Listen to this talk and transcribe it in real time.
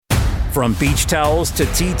From beach towels to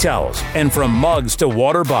tea towels, and from mugs to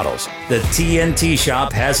water bottles, the TNT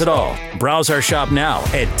Shop has it all. Browse our shop now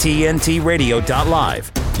at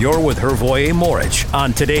tntradio.live. You're with Hrvoje Morić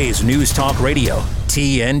on today's News Talk Radio,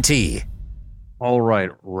 TNT. All right,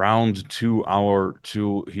 round 2, hour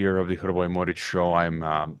 2 here of the Hrvoje Morić Show. I'm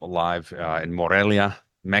live in Morelia,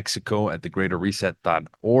 Mexico at the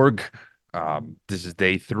greaterreset.org. This is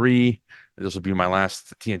day 3. This will be my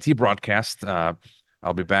last TNT broadcast.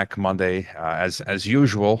 I'll be back Monday as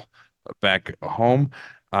usual, back home.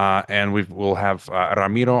 And we'll have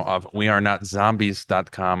Ramiro of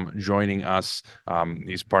wearenotzombies.com joining us.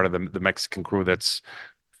 He's part of the Mexican crew that's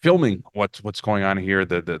filming what's going on here,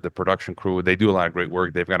 the production crew. They do a lot of great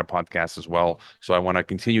work. They've got a podcast as well. So I want to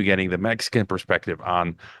continue getting the Mexican perspective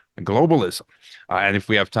on globalism. And if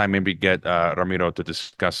we have time, maybe get Ramiro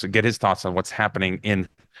to get his thoughts on what's happening in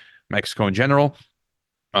Mexico in general.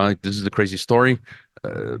 This is a crazy story.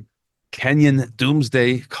 Kenyan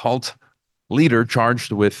doomsday cult leader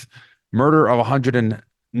charged with murder of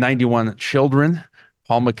 191 children.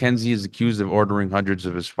 Paul Mackenzie is accused of ordering hundreds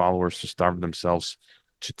of his followers to starve themselves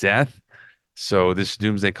to death. So this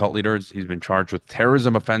doomsday cult leader, he's been charged with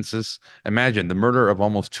terrorism offenses. Imagine the murder of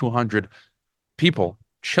almost 200 people,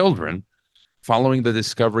 children, following the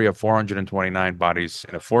discovery of 429 bodies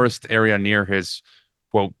in a forest area near his,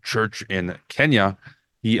 quote, church in Kenya.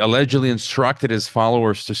 He allegedly instructed his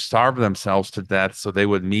followers to starve themselves to death so they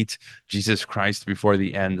would meet Jesus Christ before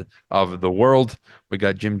the end of the world. We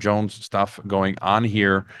got Jim Jones stuff going on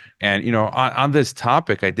here. And, you know, on this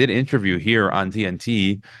topic, I did interview here on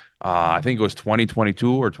TNT. I think it was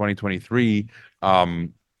 2022 or 2023.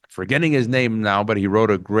 Forgetting his name now, but he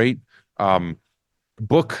wrote a great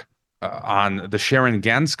book on the Sharon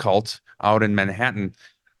Gans cult out in Manhattan.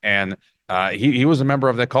 And he was a member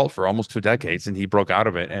of that cult for almost 2 decades, and he broke out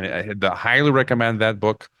of it. And I highly recommend that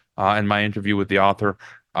book in my interview with the author.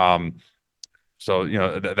 So, you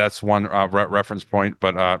know, that's one reference point.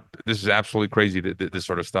 But this is absolutely crazy, this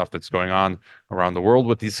sort of stuff that's going on around the world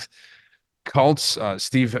with these cults.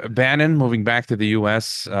 Steve Bannon, moving back to the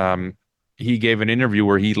U.S., he gave an interview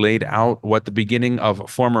where he laid out what the beginning of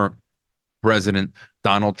former President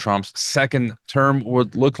Donald Trump's second term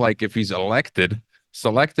would look like if he's elected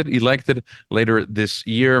later this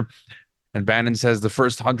year. And Bannon says the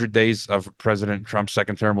first 100 days of President Trump's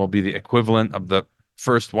second term will be the equivalent of the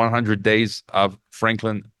first 100 days of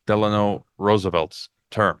Franklin Delano Roosevelt's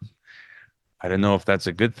term. I don't know if that's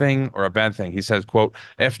a good thing or a bad thing. He says, quote,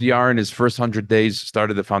 FDR in his first 100 days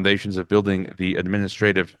started the foundations of building the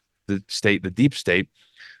administrative state, the deep state.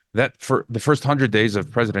 That for the first 100 days of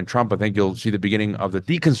President Trump, I think you'll see the beginning of the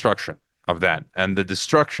deconstruction of that and the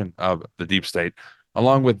destruction of the deep state,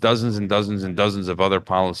 along with dozens and dozens and dozens of other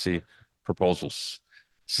policy proposals.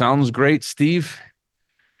 Sounds great, Steve.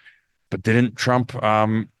 But didn't Trump,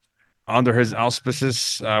 under his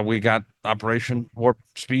auspices, we got Operation Warp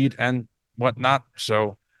Speed and whatnot.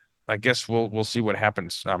 So I guess we'll see what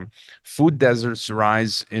happens. Food deserts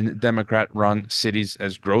rise in Democrat-run cities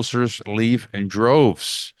as grocers leave in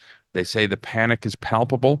droves. They say the panic is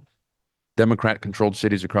palpable. Democrat-controlled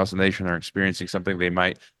cities across the nation are experiencing something they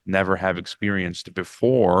might never have experienced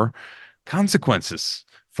before: consequences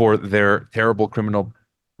for their terrible criminal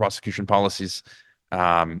prosecution policies,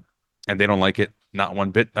 and they don't like it, not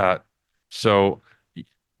one bit. So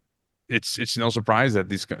it's no surprise that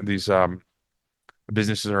these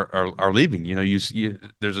businesses are leaving. You know,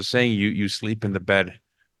 there's a saying: you sleep in the bed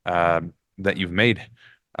that you've made,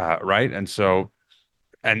 right? And so.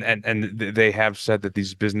 And they have said that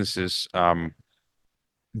these businesses don't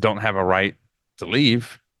have a right to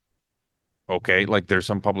leave. Okay, like there's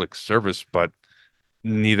some public service, but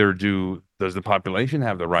neither does the population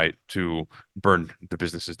have the right to burn the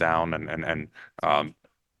businesses down and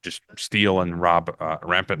just steal and rob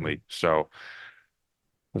rampantly. So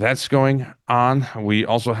that's going on. We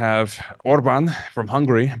also have Orban from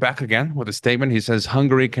Hungary back again with a statement. He says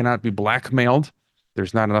Hungary cannot be blackmailed.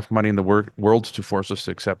 There's not enough money in the world to force us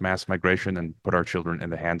to accept mass migration and put our children in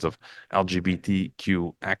the hands of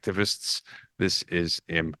LGBTQ activists. This is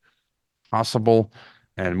impossible.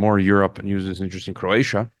 And more Europe news is interesting.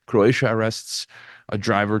 Croatia arrests a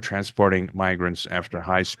driver transporting migrants after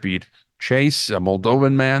high-speed chase. A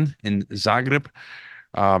Moldovan man in Zagreb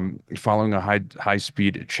following a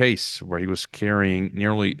high-speed chase where he was carrying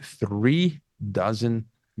nearly 3 dozen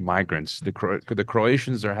migrants. The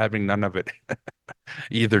Croatians are having none of it.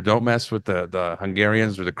 Either don't mess with the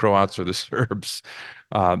Hungarians or the Croats or the Serbs.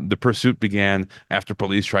 The pursuit began after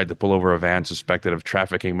police tried to pull over a van suspected of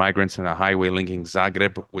trafficking migrants on a highway linking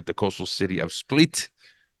Zagreb with the coastal city of Split,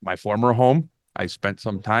 my former home. I spent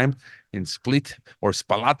some time in Split or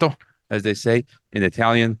Spalato as they say in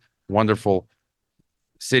Italian. Wonderful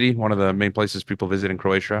city, one of the main places people visit in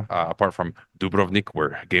Croatia, apart from Dubrovnik,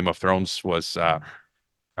 where Game of Thrones was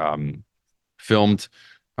filmed.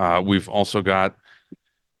 We've also got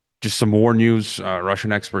just some more news.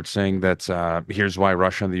 Russian experts saying that here's why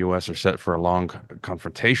Russia and the U.S. are set for a long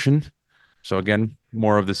confrontation. So again,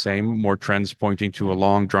 more of the same, more trends pointing to a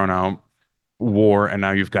long, drawn-out war. And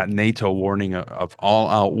now you've got NATO warning of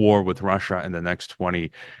all-out war with Russia in the next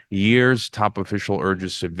 20 years. Top official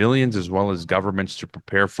urges civilians as well as governments to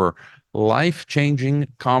prepare for life-changing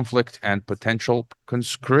conflict and potential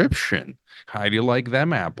conscription. How do you like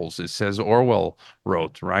them apples? It says Orwell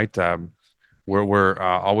wrote, right? We're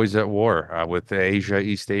always at war with Asia,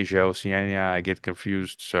 East Asia, Oceania. I get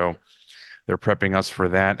confused. So they're prepping us for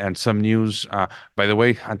that. And some news, by the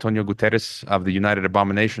way, Antonio Guterres of the United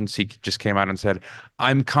Abominations, he just came out and said,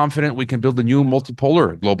 I'm confident we can build a new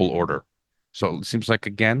multipolar global order. So it seems like,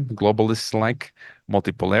 again, globalists like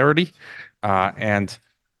multipolarity. And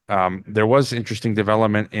there was interesting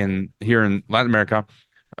development here in Latin America.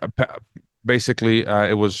 Basically,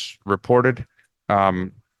 it was reported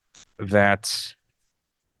that,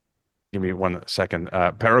 give me 1 second,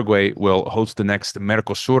 Paraguay will host the next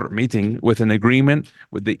Mercosur meeting with an agreement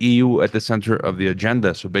with the EU at the center of the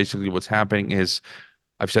agenda. So basically what's happening is,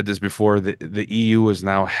 I've said this before, the EU is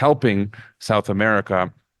now helping South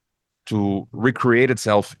America to recreate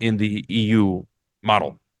itself in the EU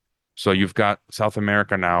model. So you've got South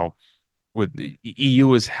America now with the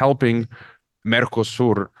EU is helping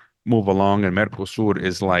Mercosur move along, and Mercosur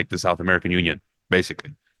is like the South American Union,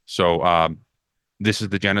 basically. So this is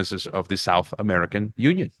the genesis of the South American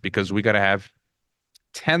Union, because we got to have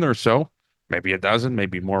 10 or so, maybe a dozen,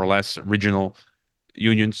 maybe more or less regional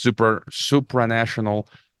unions, supranational,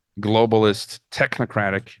 globalist,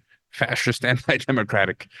 technocratic, fascist,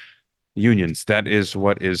 anti-democratic unions. That is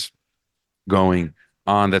what is going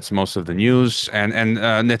on. That's most of the news. And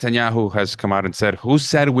Netanyahu has come out and said, who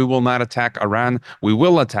said we will not attack Iran? We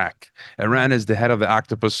will attack. Iran is the head of the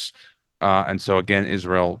octopus. And so again,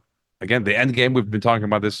 Israel, again, the end game, we've been talking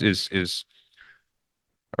about this, is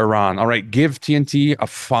Iran. All right, give TNT a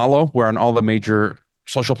follow. We're on all the major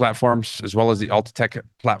social platforms, as well as the alt tech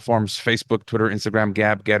platforms: Facebook, Twitter, Instagram,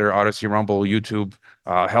 Gab, Getter, Odyssey, Rumble, YouTube.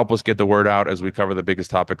 Help us get the word out as we cover the biggest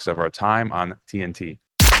topics of our time on TNT.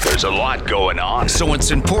 There's a lot going on, so it's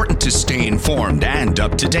important to stay informed and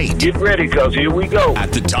up to date. Get ready, because here we go.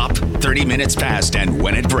 At the top, 30 minutes past and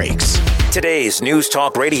when it breaks. Today's News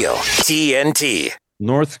Talk Radio, TNT.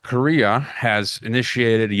 North Korea has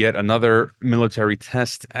initiated yet another military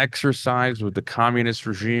test exercise, with the communist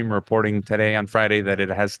regime reporting today on Friday that it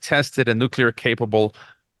has tested a nuclear-capable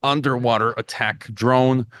underwater attack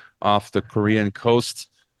drone off the Korean coast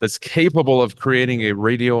that's capable of creating a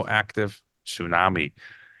radioactive tsunami.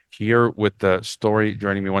 Here with the story,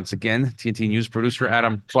 joining me once again, TNT News producer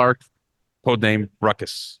Adam Clark, codename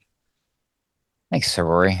Ruckus. Thanks,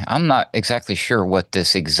 Hrvoje. I'm not exactly sure what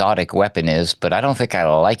this exotic weapon is, but I don't think I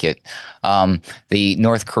like it. The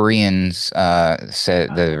North Koreans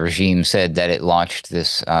said, the regime said that it launched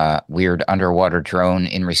this weird underwater drone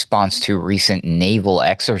in response to recent naval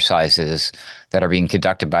exercises that are being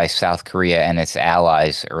conducted by South Korea and its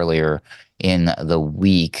allies earlier in the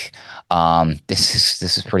week. This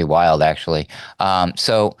is pretty wild, actually.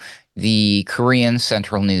 So the Korean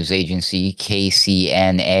Central News Agency,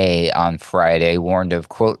 KCNA, on Friday warned of,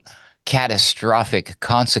 quote, catastrophic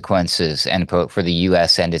consequences, end quote, for the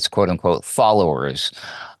U.S. and its, quote unquote, followers.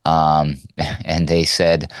 And they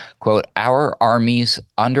said, quote, our Army's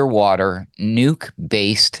underwater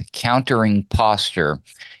nuke-based countering posture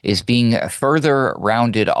is being further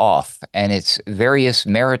rounded off, and its various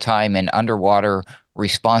maritime and underwater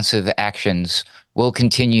responsive actions will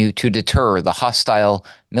continue to deter the hostile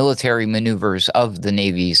military maneuvers of the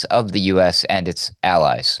navies of the U.S. and its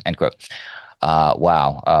allies, end quote.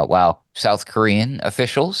 While South Korean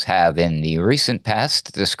officials have in the recent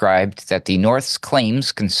past described that the North's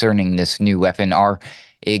claims concerning this new weapon are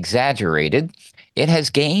exaggerated, it has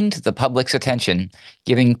gained the public's attention,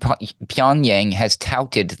 given Pyongyang has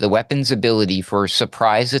touted the weapon's ability for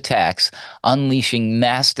surprise attacks, unleashing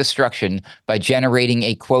mass destruction by generating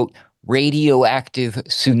a, quote, radioactive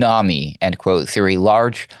tsunami, end quote, through a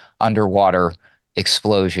large underwater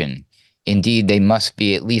explosion. Indeed, they must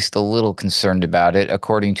be at least a little concerned about it.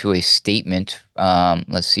 According to a statement,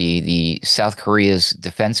 the South Korea's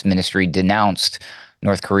defense ministry denounced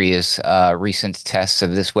North Korea's recent tests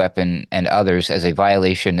of this weapon and others as a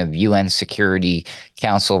violation of UN Security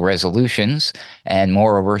Council resolutions, and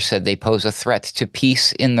moreover said they pose a threat to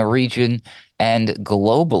peace in the region And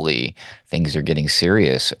globally, things are getting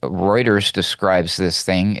serious. Reuters describes this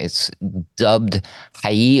thing. It's dubbed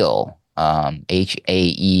Hail,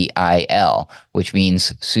 Haeil, which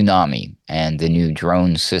means tsunami. And the new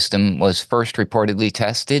drone system was first reportedly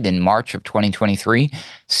tested in March of 2023.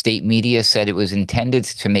 State media said it was intended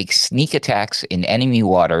to make sneak attacks in enemy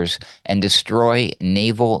waters and destroy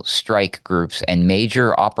naval strike groups and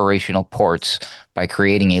major operational ports by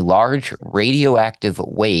creating a large radioactive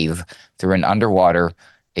wave through an underwater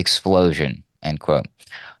explosion, end quote.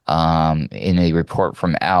 In a report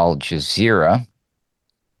from Al Jazeera,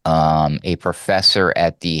 a professor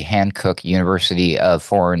at the Hankook University of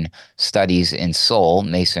Foreign Studies in Seoul,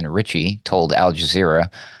 Mason Ritchie, told Al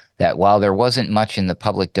Jazeera that while there wasn't much in the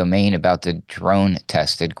public domain about the drone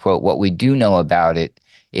tested, quote, what we do know about it,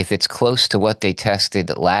 if it's close to what they tested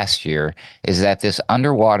last year, is that this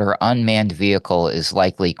underwater unmanned vehicle is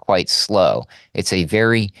likely quite slow. It's a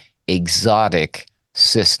very exotic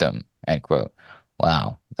system, end quote.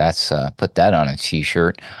 Wow, that's put that on a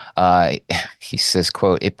t-shirt. He says,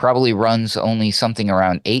 quote, it probably runs only something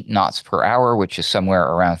around 8 knots per hour, which is somewhere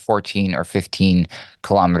around 14 or 15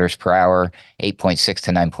 kilometers per hour, 8.6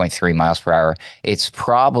 to 9.3 miles per hour. It's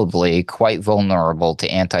probably quite vulnerable to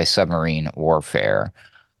anti-submarine warfare.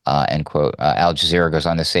 End quote. Al Jazeera goes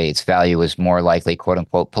on to say its value is more likely, quote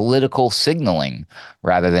unquote, political signaling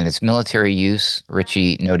rather than its military use,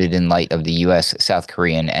 Ritchie noted in light of the U.S., South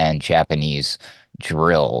Korean, and Japanese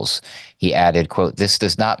drills. He added, quote, this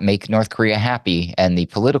does not make North Korea happy, and the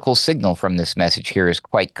political signal from this message here is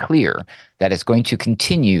quite clear that it's going to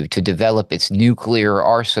continue to develop its nuclear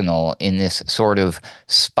arsenal in this sort of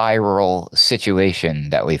spiral situation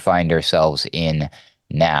that we find ourselves in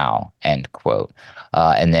now, end quote.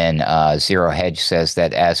 And then Zero Hedge says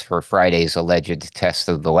that as for Friday's alleged test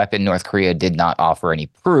of the weapon, North Korea did not offer any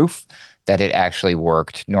proof that it actually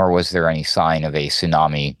worked, nor was there any sign of a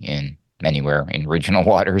tsunami in anywhere in regional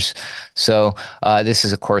waters. So this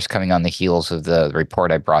is, of course, coming on the heels of the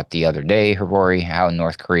report I brought the other day, Hrvoje, how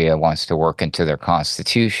North Korea wants to work into their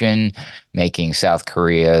constitution, making South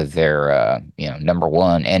Korea their number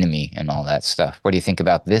one enemy and all that stuff. What do you think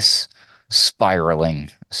about this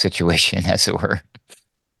spiraling situation, as it were?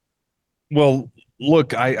 Well,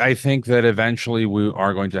 look, I think that eventually we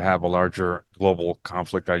are going to have a larger global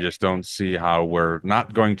conflict. I just don't see how we're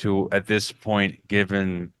not going to at this point,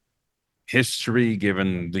 given history,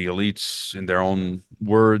 given the elites in their own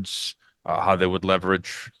words, how they would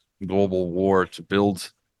leverage global war to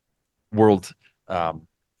build world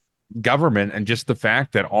government, and just the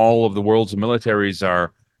fact that all of the world's militaries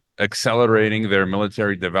are accelerating their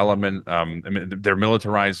military development, they're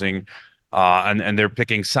militarizing, and they're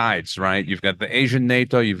picking sides, right? You've got the Asian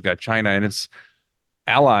NATO, you've got China and its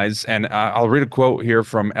allies, and I'll read a quote here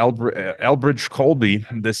from Elbridge Colby,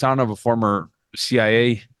 the son of a former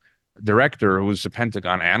CIA director who was a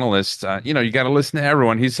Pentagon analyst. You got to listen to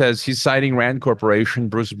everyone. He says he's citing Rand Corporation,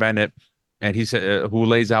 Bruce Bennett, and he said who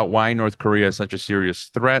lays out why North Korea is such a serious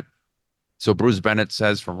threat. So Bruce Bennett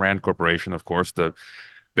says from Rand Corporation, of course, they're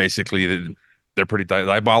pretty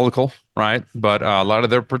diabolical, right? But a lot of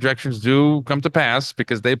their projections do come to pass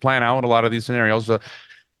because they plan out a lot of these scenarios. So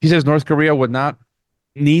he says North Korea would not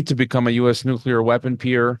need to become a U.S. nuclear weapon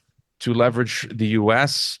peer to leverage the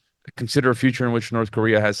U.S. Consider a future in which North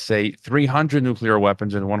Korea has, say, 300 nuclear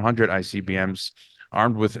weapons and 100 ICBMs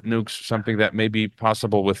armed with nukes, something that may be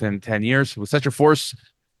possible within 10 years. With such a force,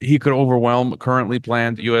 he could overwhelm currently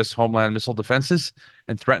planned U.S. homeland missile defenses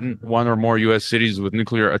and threaten one or more U.S. cities with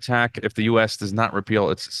nuclear attack if the U.S. does not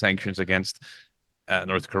repeal its sanctions against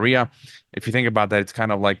North Korea. If you think about that, it's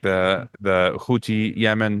kind of like the Houthi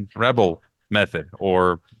Yemen rebel method,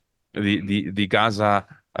 or the Gaza,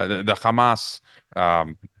 the Hamas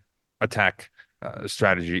attack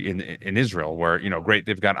strategy in Israel, where great,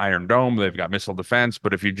 they've got Iron Dome, they've got missile defense,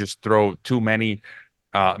 but if you just throw too many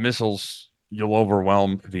missiles, you'll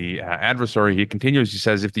overwhelm the adversary. He continues, he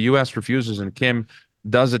says, if the U.S. refuses and Kim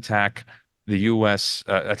does attack U.S.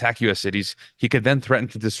 cities, he could then threaten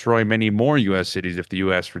to destroy many more U.S. cities if the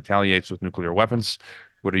U.S. retaliates with nuclear weapons.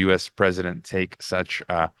 Would a U.S. president take such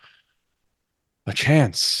a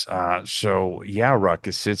chance? So yeah,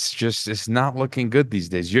 Ruckus, it's not looking good these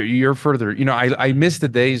days. You're further, I miss the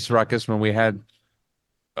days, Ruckus, when we had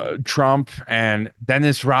Trump and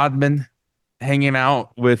Dennis Rodman hanging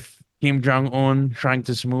out with Kim Jong-un trying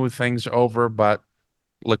to smooth things over, but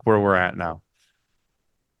look where we're at now.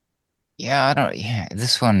 Yeah,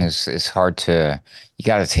 this one is hard to, you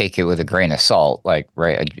got to take it with a grain of salt, like,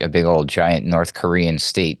 right, a big old giant North Korean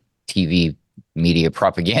state TV media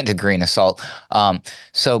propaganda grain of salt.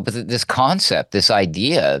 But this concept, this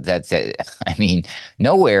idea that I mean,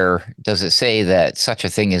 nowhere does it say that such a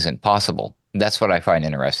thing isn't possible. That's what I find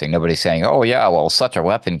interesting. Nobody's saying, "Oh yeah, well, such a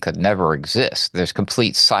weapon could never exist." There's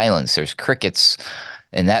complete silence. There's crickets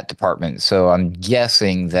in that department. So I'm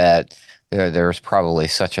guessing that there's probably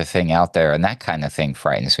such a thing out there, and that kind of thing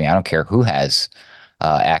frightens me. I don't care who has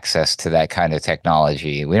access to that kind of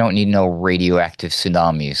technology. We don't need no radioactive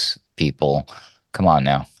tsunamis, people. Come on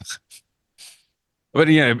now. But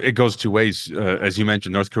yeah, it goes two ways. As you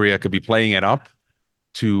mentioned, North Korea could be playing it up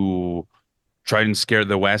to try and scare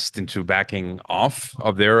the West into backing off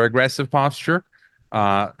of their aggressive posture.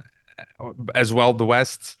 As well, the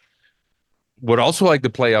West would also like to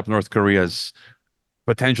play up North Korea's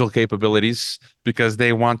potential capabilities because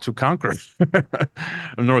they want to conquer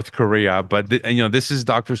North Korea. But this is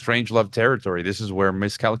Dr. Strangelove territory. This is where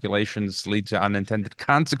miscalculations lead to unintended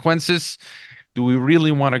consequences. Do we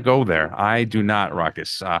really want to go there? I do not,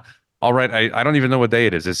 Ruckus. All right, I don't even know what day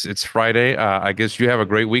it is. It's Friday. I guess you have a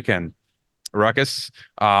great weekend, Ruckus.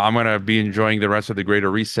 I'm going to be enjoying the rest of the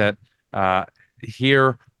Greater Reset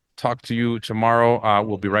here. Talk to you tomorrow.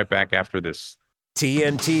 We'll be right back after this.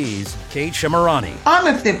 TNT's Kate Shemirani.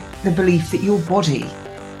 I'm of the belief that your body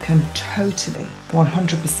can totally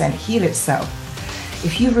 100% heal itself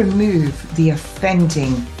if you remove the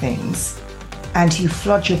offending things and you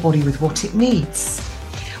flood your body with what it needs.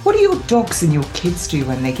 What do your dogs and your kids do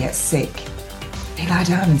when they get sick? They lie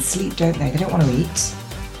down and sleep, don't they? They don't want to eat.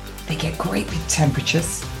 They get great big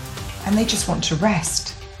temperatures and they just want to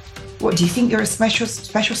rest. What, do you think you're a special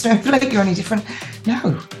snowflake? You're any different?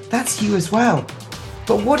 No, that's you as well.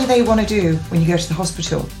 But what do they want to do when you go to the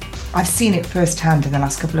hospital? I've seen it firsthand in the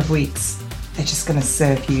last couple of weeks. They're just going to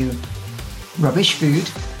serve you rubbish food,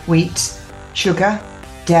 wheat, sugar,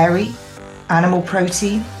 dairy, animal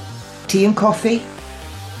protein, tea and coffee,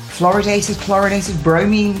 fluoridated, chlorinated,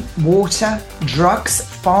 bromine, water, drugs,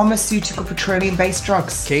 pharmaceutical, petroleum-based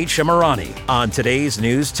drugs. Kate Shemirani on today's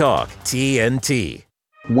News Talk, TNT.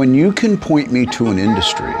 When you can point me to an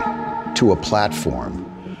industry, to a platform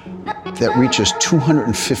that reaches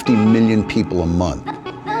 250 million people a month,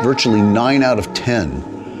 virtually 9 out of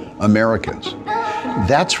 10 Americans,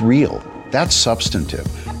 that's real, that's substantive,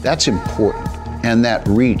 that's important. And that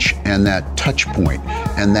reach and that touch point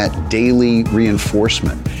and that daily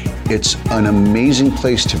reinforcement, it's an amazing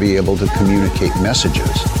place to be able to communicate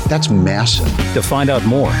messages. That's massive. To find out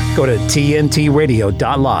more, go to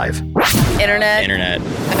tntradio.live. Internet.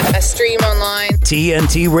 A stream online.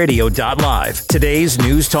 tntradio.live. Today's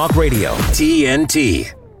News Talk Radio,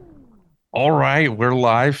 TNT. All right, we're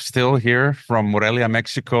live still here from Morelia,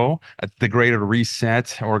 Mexico at the Greater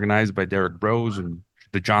Reset, organized by Derek Bros and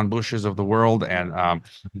the John Bushes of the world. And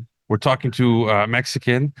we're talking to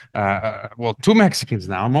Mexican, two Mexicans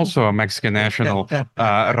now. I'm also a Mexican national,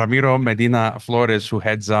 Ramiro Medina Flores, who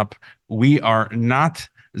heads up We Are Not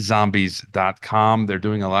Zombies.com. They're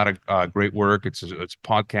doing a lot of great work. It's a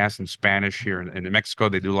podcast in Spanish here in Mexico.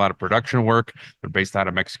 They do a lot of production work. They're based out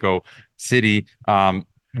of Mexico City. Why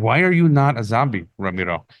are you not a zombie,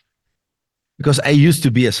 Ramiro? Because I used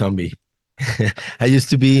to be a zombie. I used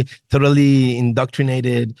to be totally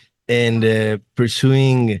indoctrinated and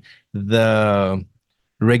pursuing the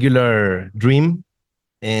regular dream.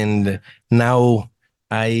 And now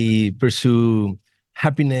I pursue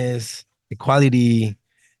happiness, equality,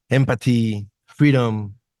 empathy,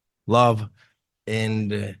 freedom, love.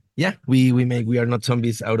 And we are not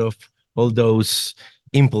zombies out of all those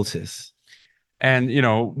impulses. And,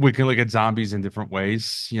 we can look at zombies in different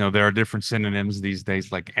ways. There are different synonyms these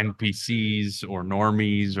days, like NPCs or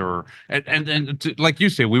normies, and like you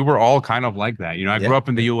say, we were all kind of like that. I grew up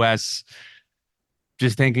in the U.S.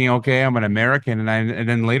 just thinking, okay, I'm an American. And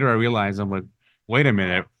then later I realized, I'm like, wait a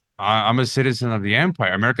minute, I'm a citizen of the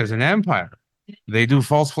empire. America's an empire. They do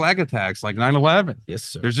false flag attacks like 9/11. Yes,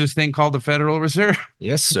 sir. There's this thing called the Federal Reserve.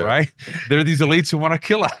 Yes, sir. Right? There are these elites who want to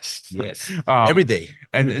kill us. Yes. Every day.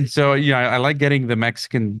 And so, I like getting the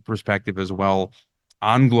Mexican perspective as well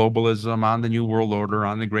on globalism, on the New World Order,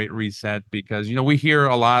 on the Great Reset, because, we hear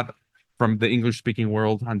a lot from the English-speaking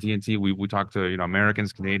world on TNT. We talk to,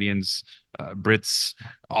 Americans, Canadians, Brits,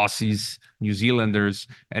 Aussies, New Zealanders,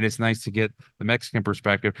 and it's nice to get the Mexican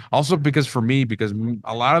perspective. Also, because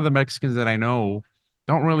a lot of the Mexicans that I know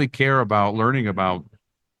don't really care about learning about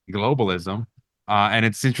globalism, and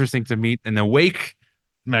it's interesting to meet an awake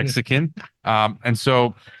Mexican. And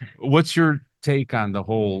so, what's your take on the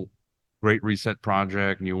whole Great Reset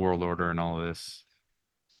project, New World Order, and all of this?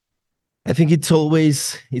 I think it's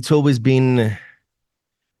always been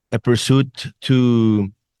a pursuit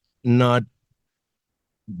to not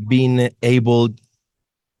been able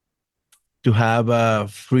to have a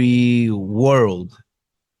free world.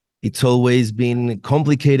 It's always been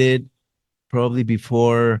complicated, probably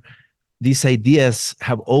before these ideas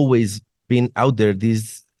have always been out there.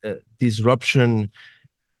 This disruption,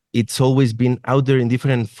 it's always been out there in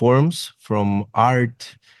different forms, from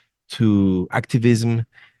art to activism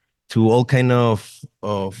to all kind of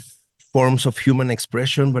forms of human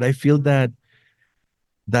expression. But I feel that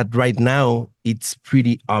right now it's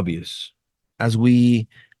pretty obvious. As we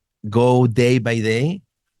go day by day,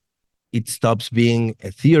 it stops being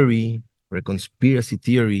a theory or a conspiracy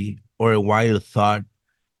theory or a wild thought,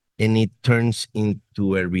 and it turns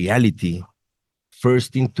into a reality,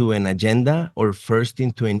 first into an agenda, or first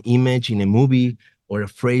into an image in a movie, or a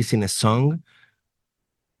phrase in a song,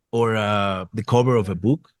 or the cover of a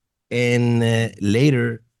book. And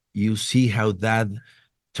later, you see how that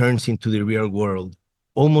turns into the real world,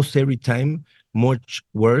 almost every time much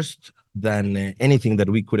worse than anything that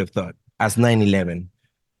we could have thought, as 9/11,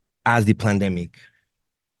 as the pandemic.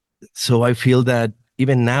 So I feel that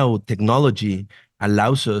even now, technology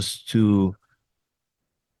allows us to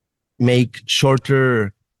make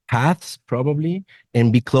shorter paths, probably,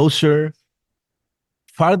 and be closer,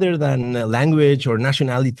 farther than language or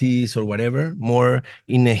nationalities or whatever, more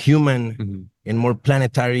in a human and more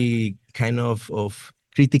planetary kind of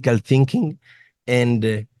critical thinking.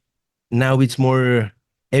 And now it's more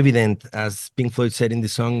evident, as Pink Floyd said in the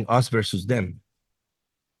song, us versus them.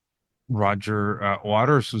 Roger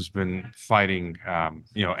Waters, who's been fighting,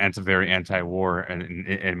 very anti-war and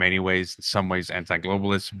in many ways, in some ways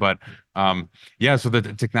anti-globalist. But so the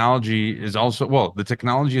technology is also, the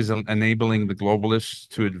technology is enabling the globalists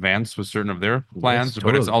to advance with certain of their plans, Yes,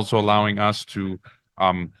 but it's totally. also allowing us to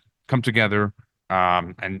come together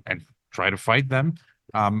and try to fight them.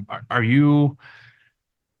 Are you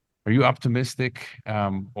optimistic,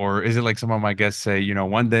 or is it like some of my guests say,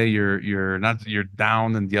 one day you're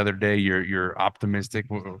down and the other day you're optimistic?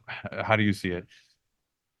 How do you see it?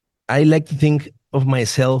 I like to think of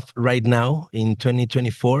myself right now in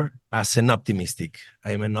 2024 as an optimistic.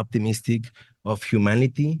 I am an optimistic of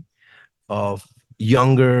humanity, of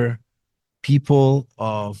younger people,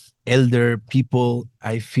 of elder people.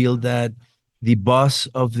 I feel that the buzz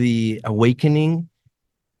of the awakening,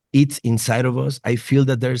 it's inside of us. I feel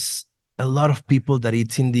that there's a lot of people that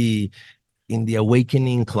it's in the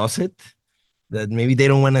awakening closet, that maybe they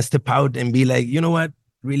don't want to step out and be like, you know what,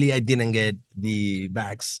 really, I didn't get the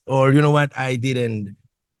backs, or you know what, I didn't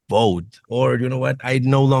vote, or you know what, I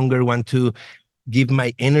no longer want to give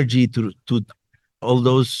my energy to all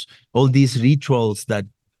these rituals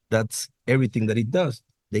that's everything that it does.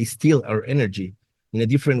 They steal our energy in a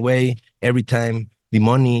different way every time. The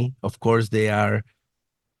money, of course, they are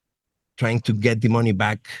trying to get the money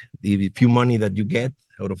back, the few money that you get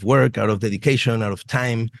out of work, out of dedication, out of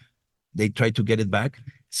time, they try to get it back.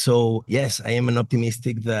 So yes, I am an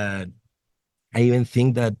optimistic that I even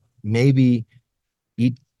think that maybe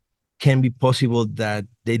it can be possible that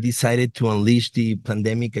they decided to unleash the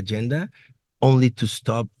pandemic agenda only to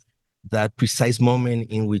stop that precise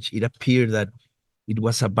moment in which it appeared that it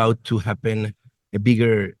was about to happen, a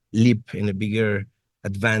bigger leap and a bigger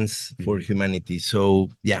advance for humanity. So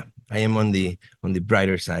yeah, I am on the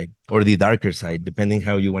brighter side or the darker side, depending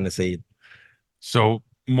how you want to say it. So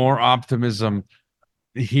more optimism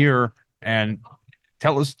here, and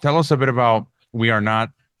tell us a bit about We Are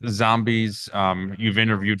Not Zombies. You've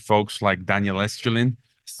interviewed folks like Daniel Estulin,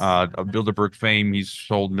 of Bilderberg fame. He's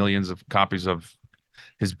sold millions of copies of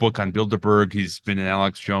his book on Bilderberg. He's been in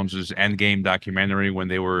Alex Jones's Endgame documentary when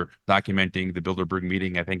they were documenting the Bilderberg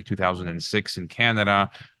meeting, I think 2006 in Canada.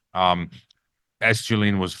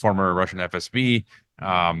 Estulin was former Russian FSB.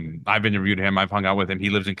 I've interviewed him. I've hung out with him. He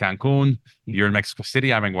lives in Cancun. You're in Mexico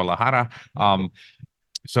City. I'm in Guadalajara.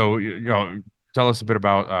 So, tell us a bit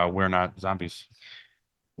about We're Not Zombies.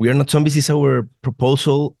 We Are Not Zombies is our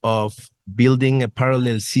proposal of building a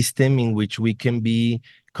parallel system in which we can be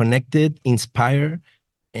connected, inspired,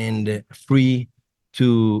 and free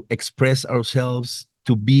to express ourselves,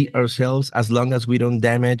 to be ourselves, as long as we don't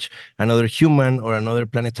damage another human or another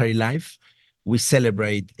planetary life. We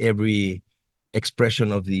celebrate every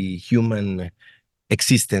expression of the human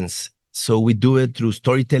existence. So we do it through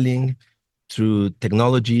storytelling, through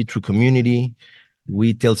technology, through community.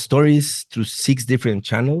 We tell stories through 6 different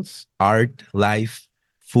channels: art, life,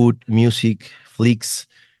 food, music, flicks.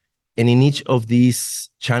 And in each of these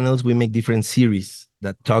channels, we make different series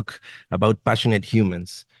that talk about passionate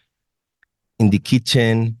humans in the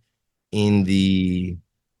kitchen, in the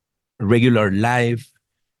regular life,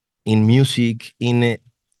 in music, in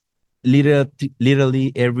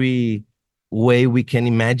literally every way we can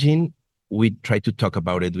imagine, we try to talk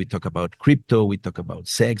about it. We talk about crypto, we talk about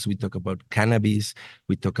sex, we talk about cannabis,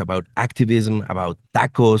 we talk about activism, about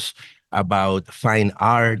tacos, about fine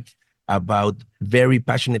art, about very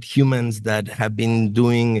passionate humans that have been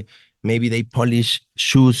doing, maybe they polish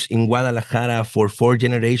shoes in Guadalajara for 4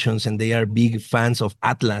 generations and they are big fans of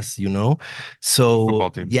Atlas, you know?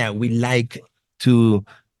 So yeah, we like to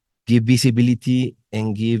give visibility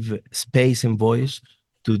and give space and voice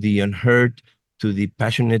to the unheard, to the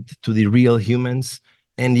passionate, to the real humans.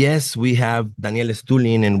 And yes, we have Daniel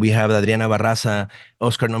Stulin and we have Adriana Barraza,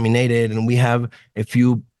 Oscar nominated, and we have a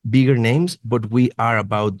few bigger names, but we are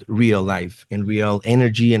about real life and real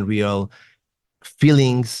energy and real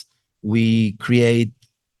feelings. We create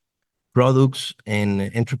products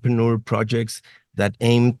and entrepreneur projects that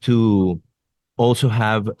aim to also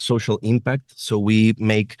have social impact. So we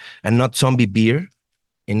make a not zombie beer,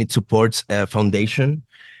 and it supports a foundation.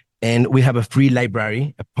 And we have a free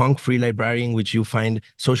library, a punk free library, in which you find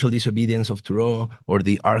Social Disobedience of Thoreau or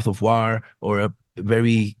The Art of War, or a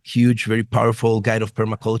very huge, very powerful guide of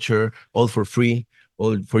permaculture, all for free,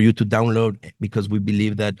 all for you to download, because we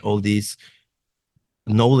believe that all this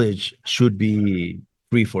knowledge should be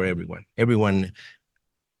free for everyone. Everyone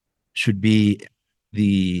should be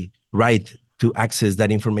the right to access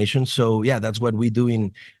that information. So yeah, that's what we do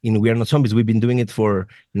in We Are Not Zombies. We've been doing it for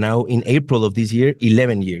now, in April of this year,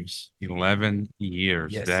 11 years. 11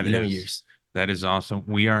 years. Yes, That 11 is, years. That is awesome.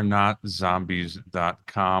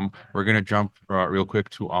 wearenotZombies.com. We're going to jump real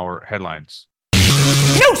quick to our headlines.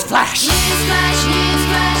 Newsflash!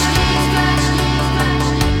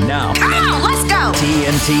 Now, Come on, let's go!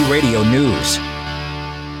 TNT Radio News.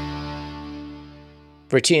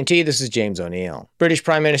 For TNT, this is James O'Neill. British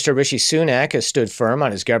Prime Minister Rishi Sunak has stood firm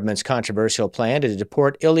on his government's controversial plan to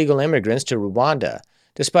deport illegal immigrants to Rwanda,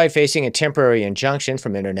 despite facing a temporary injunction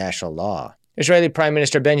from international law. Israeli Prime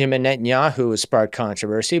Minister Benjamin Netanyahu has sparked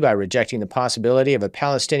controversy by rejecting the possibility of a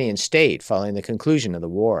Palestinian state following the conclusion of the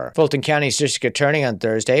war. Fulton County's district attorney on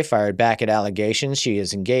Thursday fired back at allegations she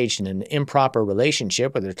is engaged in an improper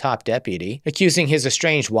relationship with her top deputy, accusing his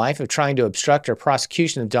estranged wife of trying to obstruct her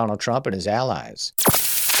prosecution of Donald Trump and his allies.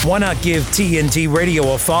 Why not give TNT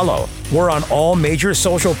Radio a follow? We're on all major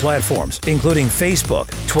social platforms, including Facebook,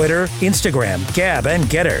 Twitter, Instagram, Gab, and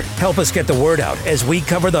Getter. Help us get the word out as we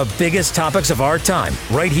cover the biggest topics of our time,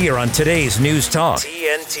 right here on today's News Talk.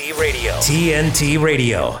 TNT Radio. TNT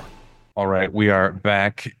Radio. All right, we are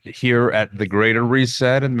back here at the Greater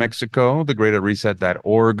Reset in Mexico,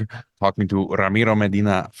 thegreaterreset.org, talking to Ramiro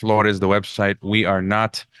Medina Flores, the website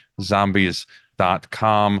wearenotZombies.com.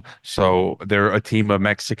 So they're a team of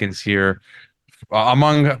Mexicans here,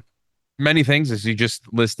 among many things, as you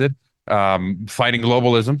just listed, fighting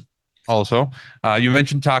globalism also. You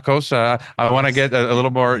mentioned tacos. I want to get a little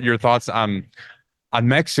more your thoughts on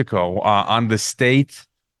Mexico, on the state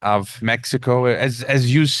of Mexico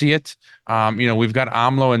as you see it. We've got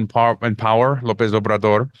AMLO in power, López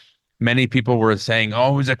Obrador. Many people were saying,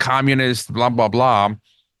 oh, he's a communist, blah, blah, blah.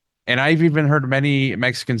 And I've even heard many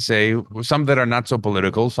Mexicans say, some that are not so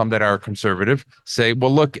political, some that are conservative, say,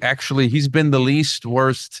 well, look, actually, he's been the least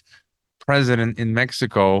worst president in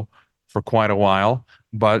Mexico for quite a while.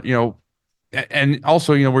 But, and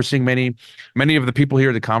also, we're seeing many of the people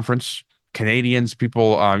here at the conference, Canadians,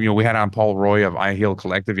 people, we had on Paul Roy of I Heal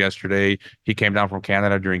Collective yesterday. He came down from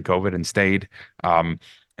Canada during COVID and stayed. And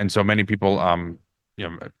so many people,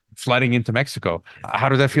 flooding into Mexico. How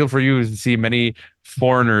does that feel for you to see many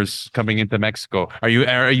foreigners coming into Mexico? Are you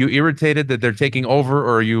irritated that they're taking over,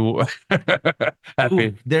 or are you happy?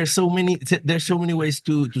 Ooh, there's so many ways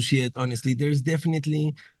to see it, honestly. There's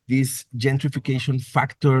definitely this gentrification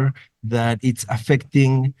factor that it's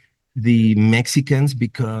affecting the Mexicans,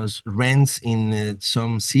 because rents in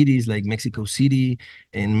some cities like Mexico City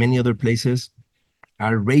and many other places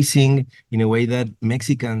are raising in a way that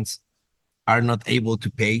Mexicans are not able to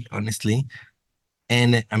pay, honestly.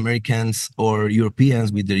 And Americans or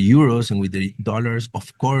Europeans with their euros and with their dollars,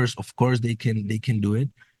 of course they can do it.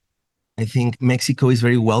 I think Mexico is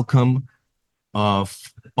very welcome of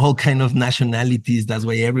all kind of nationalities. That's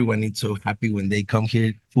why everyone is so happy when they come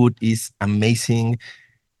here. Food is amazing.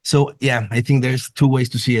 So yeah, I think there's two ways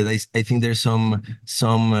to see it. I think there's some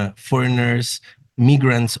foreigners,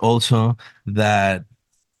 migrants also, that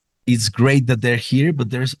it's great that they're here,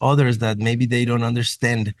 but there's others that maybe they don't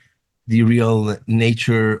understand the real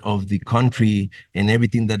nature of the country and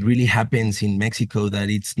everything that really happens in Mexico, that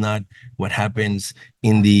it's not what happens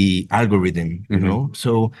in the algorithm, you know?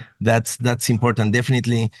 So that's important.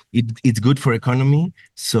 Definitely, it's good for economy.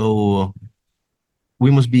 So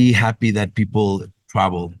we must be happy that people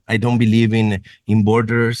travel. I don't believe in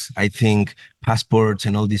borders. I think passports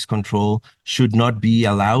and all this control should not be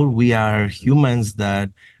allowed. We are humans that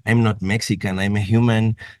I'm not Mexican. I'm a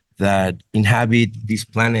human that inhabit this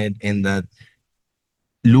planet and that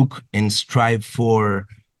look and strive for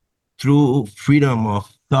true freedom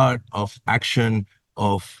of thought, of action,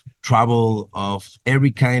 of travel, of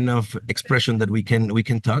every kind of expression that we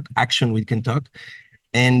can talk, action we can talk,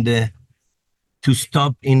 and to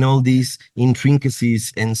stop in all these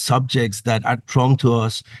intricacies and subjects that are thrown to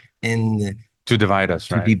us and to divide us,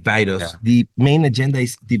 right? To divide us. Yeah. The main agenda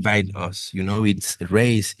is divide us. It's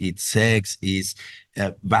race, it's sex, it's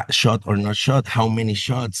shot or not shot, how many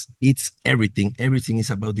shots. It's everything. Everything is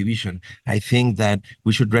about division. I think that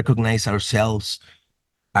we should recognize ourselves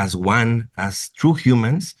as one, as true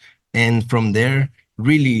humans, and from there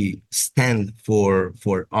really stand for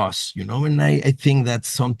us. And I think that's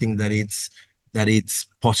something that it's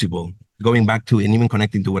possible. Going back to and even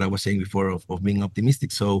connecting to what I was saying before of being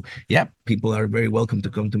optimistic. So yeah, people are very welcome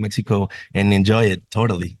to come to Mexico and enjoy it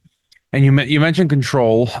totally. And you mentioned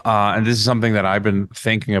control, and this is something that I've been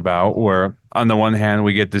thinking about, where on the one hand,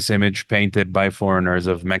 we get this image painted by foreigners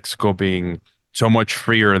of Mexico being so much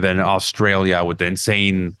freer than Australia with the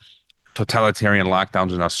insane totalitarian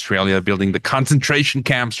lockdowns in Australia, building the concentration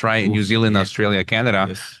camps, right, in New Zealand, yeah. Australia, Canada.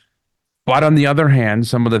 Yes. But on the other hand,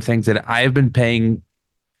 some of the things that I've been paying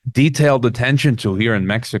detailed attention to here in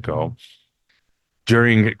Mexico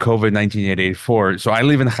during COVID 1984. So I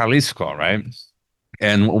live in Jalisco, right?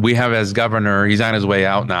 And we have as governor, he's on his way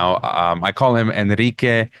out now. I call him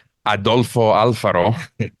Enrique Adolfo Alfaro,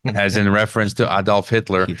 as in reference to Adolf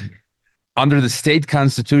Hitler. Under the state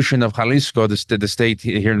constitution of Jalisco, the state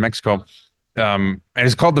here in Mexico, and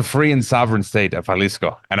it's called the Free and Sovereign State of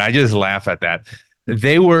Jalisco. And I just laugh at that.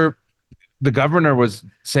 The governor was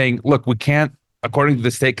saying, look, we can't, according to the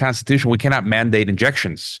state constitution, we cannot mandate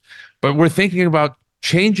injections, but we're thinking about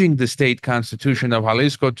changing the state constitution of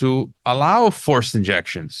Jalisco to allow forced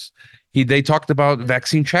injections. They talked about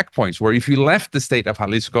vaccine checkpoints, where if you left the state of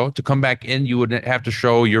Jalisco to come back in, you would have to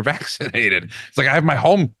show you're vaccinated. It's like, I have my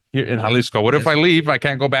home here in Jalisco. What if I leave? I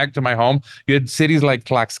can't go back to my home. You had cities like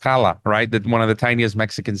Tlaxcala, right? That one of the tiniest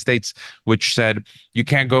Mexican states, which said you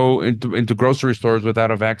can't go into grocery stores without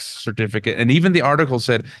a vax certificate. And even the article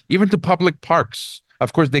said, even to public parks.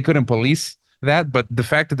 Of course, they couldn't police that, but the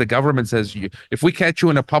fact that the government says, if we catch you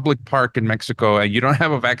in a public park in Mexico and you don't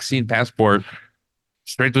have a vaccine passport,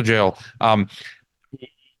 straight to jail.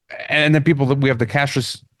 And then we have the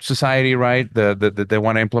cashless society, right? They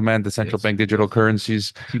want to implement the central bank digital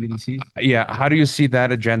currencies. Yeah. How do you see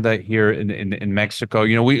that agenda here in Mexico?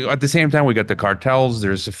 We at the same time, we got the cartels.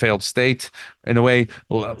 There's a failed state in a way,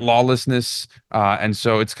 lawlessness. And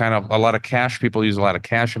so it's kind of a lot of cash. People use a lot of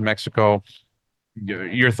cash in Mexico.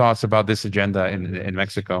 Your thoughts about this agenda in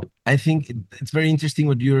Mexico? I think it's very interesting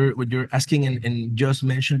what you're asking and just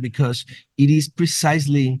mentioned, because it is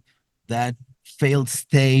precisely that failed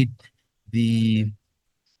state, the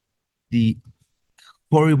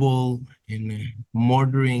horrible and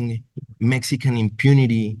murdering Mexican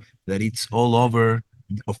impunity that it's all over.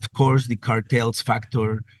 Of course, the cartels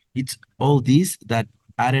factor. It's all this that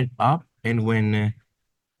added up, and when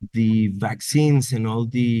the vaccines and all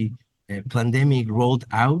the pandemic rolled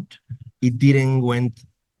out, it didn't went,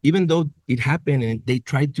 even though it happened and they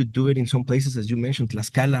tried to do it in some places, as you mentioned,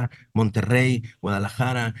 Tlaxcala, Monterrey,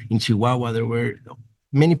 Guadalajara, in Chihuahua, there were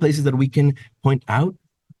many places that we can point out.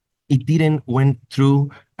 It didn't went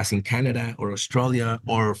through as in Canada or Australia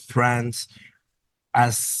or France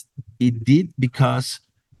as it did, because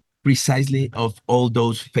precisely of all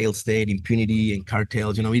those failed state, impunity and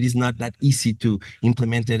cartels. It is not that easy to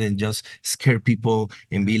implement it and just scare people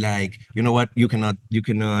and be like, you know what, you cannot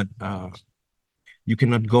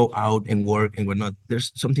go out and work and whatnot.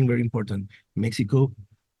 There's something very important. Mexico,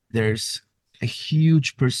 there's a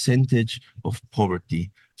huge percentage of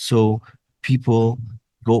poverty. So people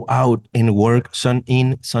go out and work sun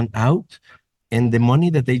in, sun out, and the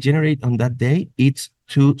money that they generate on that day, it's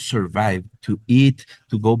to survive, to eat,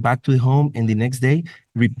 to go back to the home, and the next day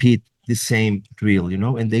repeat the same drill,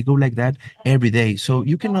 and they go like that every day. So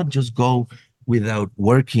you cannot just go without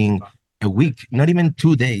working a week, not even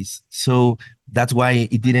 2 days. So that's why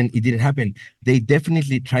it didn't happen. They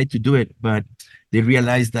definitely tried to do it, but they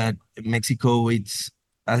realized that Mexico, it's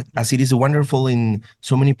as it is wonderful in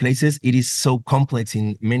so many places, it is so complex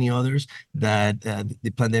in many others that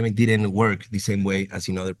the pandemic didn't work the same way as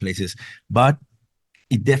in other places. But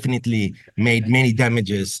it definitely made many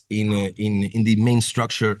damages in the main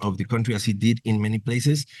structure of the country, as it did in many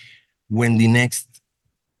places. When the next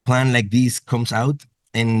plan like this comes out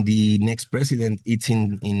and the next president it's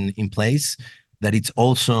in place, that it's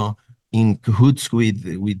also in cahoots with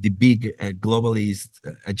the big globalist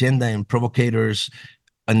agenda and provocators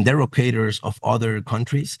and derogators of other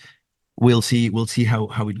countries. We'll see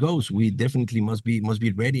how it goes. We definitely must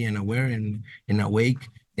be ready and aware and awake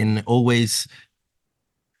and always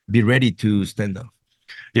be ready to stand up.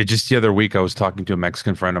 Yeah, just the other week I was talking to a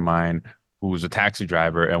Mexican friend of mine who was a taxi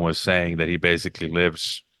driver and was saying that he basically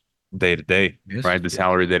lives day to day, Yes, right? The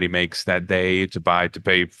salary that he makes that day to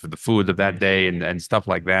pay for the food of that day and stuff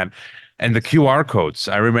like that. And the QR codes.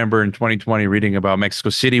 I remember in 2020 reading about Mexico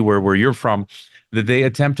City, where you're from, that they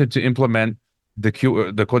attempted to implement the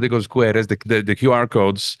códigos QR, the QR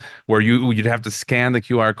codes, where you'd have to scan the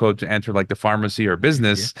QR code to enter like the pharmacy or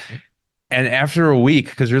business. Yeah. And after a week,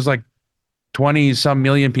 because there's like 20 some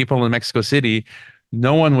million people in Mexico City,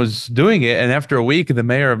 no one was doing it. And after a week, the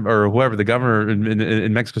mayor or whoever, the governor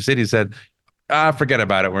in Mexico City said, forget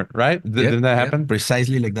about it. Right? Didn't that happen?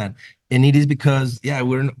 Precisely like that. And it is because,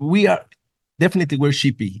 we are definitely, we're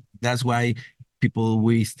sheepy. That's why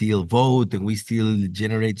we still vote and we still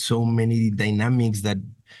generate so many dynamics that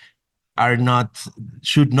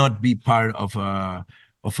should not be part of a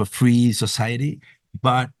free society.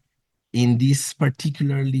 But in this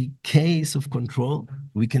particularly case of control,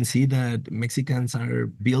 we can see that Mexicans are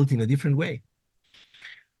built in a different way.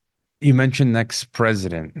 You mentioned next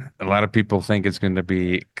president. A lot of people think it's going to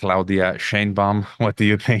be Claudia Sheinbaum. What do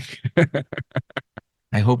you think?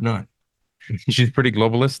 I hope not. She's pretty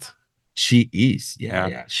globalist. She is.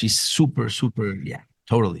 Yeah. She's super,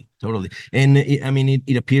 totally. And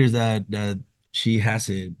it appears that she has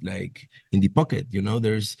it like in the pocket,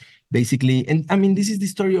 there's basically, and this is the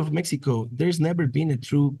story of Mexico. There's never been a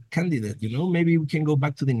true candidate, maybe we can go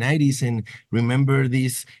back to the 90s and remember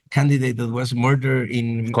this candidate that was murdered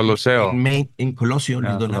in Coloseo. In Colosio,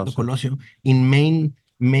 Donaldo Colosio. In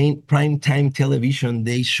main prime time television,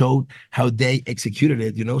 they showed how they executed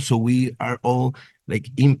it, so we are all like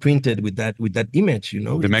imprinted with that image,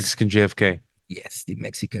 The Mexican JFK. Yes, the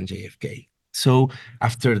Mexican JFK. So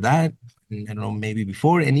after that, I don't know, maybe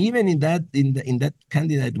before, and even in that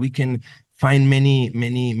candidate, we can find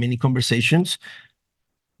many conversations,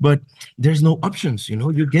 but there's no options.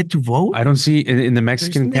 You get to vote. I don't see in the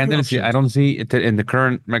Mexican candidacy. I don't see it in the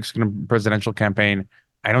current Mexican presidential campaign.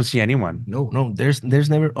 I don't see anyone. No. There's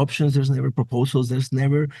never options. There's never proposals. There's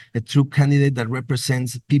never a true candidate that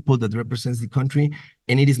represents people, that represents the country,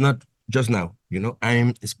 and it is not just now.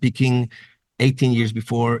 I'm speaking 18 years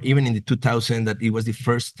before, even in the 2000, that it was the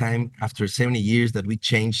first time after 70 years that we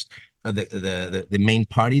changed the main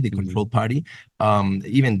party, the control party.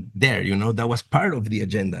 Even there, that was part of the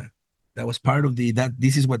agenda. That was part of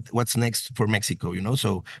this is what's next for Mexico,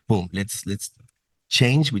 So boom, let's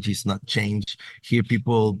change, which is not change. Here,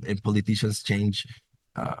 people and politicians change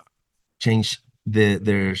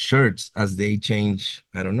their shirts as they change,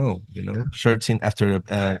 I don't know, shirts after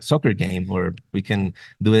a soccer game, or we can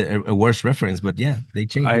do a worse reference, but yeah, they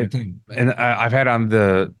change every time. And I've had on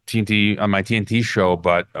my TNT show,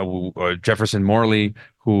 but Jefferson Morley,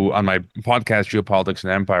 who on my podcast, Geopolitics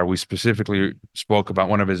and Empire, we specifically spoke about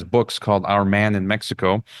one of his books called Our Man in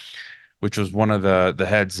Mexico, which was one of the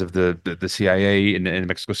heads of the CIA in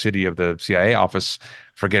Mexico City, of the CIA office.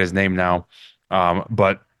 Forget his name now.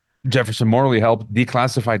 But Jefferson Morley helped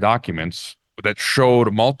declassify documents that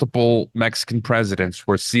showed multiple Mexican presidents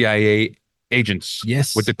were CIA agents.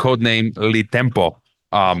 Yes. With the code name Litempo.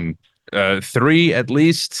 3 at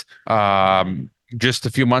least. Just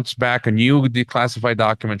a few months back, a new declassified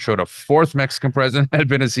document showed a 4th Mexican president had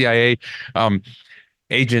been a CIA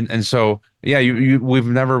agent. And so, yeah, we've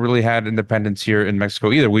never really had independence here in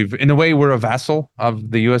Mexico either. In a way, we're a vassal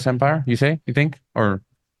of the U.S. empire. You think, or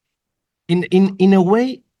in a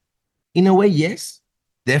way, yes,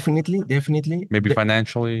 definitely. Maybe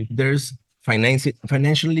financially. There's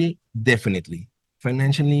financially, definitely.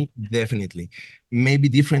 Maybe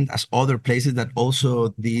different as other places that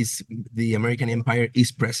also the American empire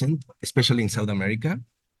is present, especially in South America.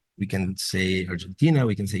 We can say Argentina,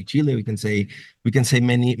 we can say Chile, we can say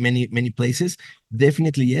many places.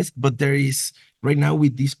 Definitely yes, but there is right now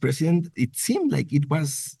with this president, it seemed like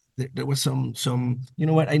there was some. You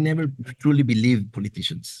know what? I never truly believed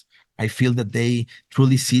politicians. I feel that they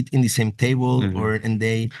truly sit in the same table, and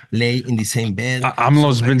they lay in the same bed.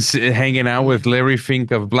 AMLO's been hanging out with Larry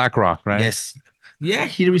Fink of BlackRock, right? Yes. Yeah,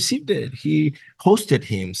 he received it. He hosted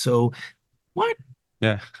him. So what?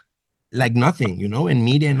 Yeah. Like nothing, and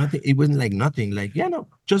media, nothing. It wasn't like nothing. Like, yeah, no,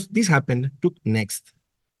 just this happened. Took next.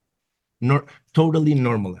 Totally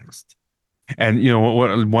normalized. And,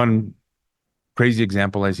 one crazy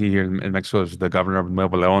example I see here in Mexico is the governor of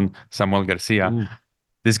Nuevo León, Samuel Garcia.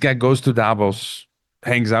 This guy goes to Davos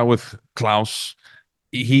hangs out with Klaus.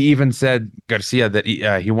 He even said, Garcia, that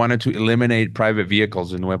he wanted to eliminate private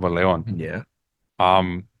vehicles in Nuevo León. Yeah.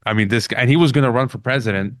 I mean, this guy, and he was going to run for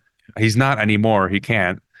president. He's not anymore. He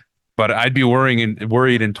can't. But I'd be worried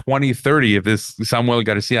in 2030 if this Samuel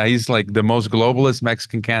Garcia, he's like the most globalist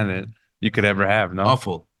Mexican candidate you could ever have. No,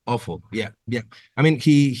 awful. Yeah. I mean,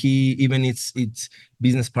 he even it's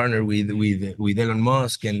business partner with Elon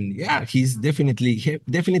Musk, and yeah, he's definitely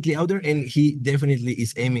out there, and he definitely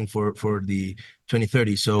is aiming for the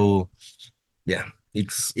 2030. So yeah,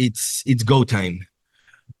 it's go time.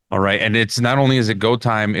 All right. And it's not only is it go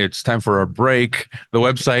time, it's time for a break. The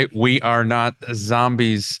website,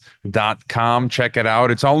 wearenotZombies.com. Check it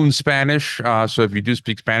out. It's all in Spanish. So if you do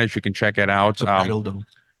speak Spanish, you can check it out.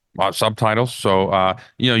 Subtitles. So,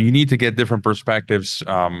 you need to get different perspectives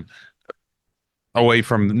away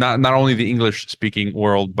from not only the English speaking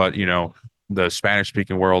world, but, the Spanish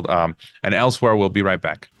speaking world and elsewhere. We'll be right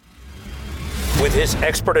back. With his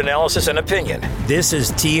expert analysis and opinion, this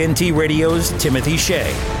is TNT Radio's Timothy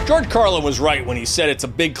Shea. George Carlin was right when he said it's a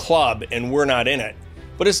big club and we're not in it.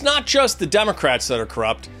 But it's not just the Democrats that are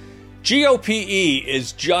corrupt. GOPE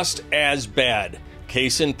is just as bad.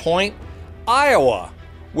 Case in point, Iowa,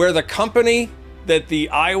 where the company that the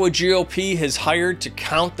Iowa GOP has hired to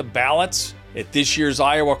count the ballots at this year's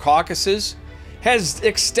Iowa caucuses has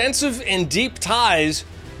extensive and deep ties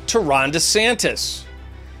to Ron DeSantis.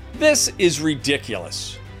 This is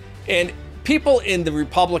ridiculous. And people in the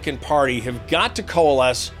Republican Party have got to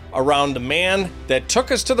coalesce around the man that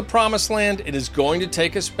took us to the promised land and is going to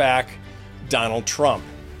take us back, Donald Trump.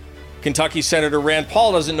 Kentucky Senator Rand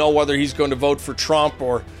Paul doesn't know whether he's going to vote for Trump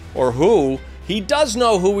or who. He does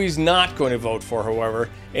know who he's not going to vote for, however,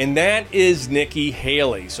 and that is Nikki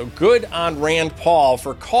Haley. So good on Rand Paul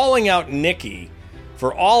for calling out Nikki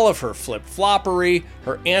for all of her flip-floppery,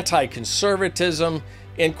 her anti-conservatism,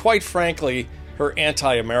 and quite frankly, her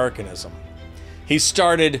anti-Americanism. He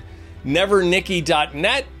started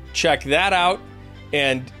nevernikki.net. Check that out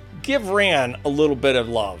and give Rand a little bit of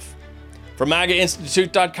love. From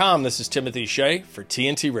MAGAInstitute.com, this is Timothy Shea for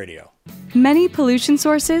TNT Radio. Many pollution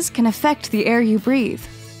sources can affect the air you breathe,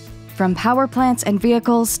 from power plants and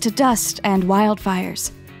vehicles to dust and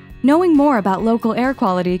wildfires. Knowing more about local air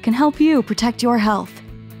quality can help you protect your health.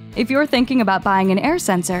 If you're thinking about buying an air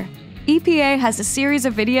sensor, EPA has a series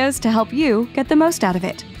of videos to help you get the most out of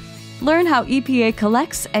it. Learn how EPA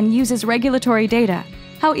collects and uses regulatory data,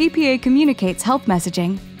 how EPA communicates health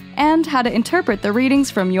messaging, and how to interpret the readings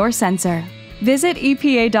from your sensor. Visit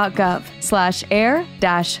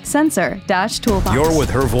epa.gov/air-sensor-toolbox. You're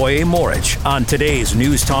with Hrvoje Morić on today's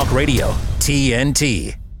News Talk Radio,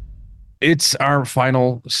 TNT. It's our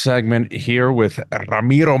final segment here with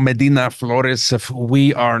Ramiro Medina Flores of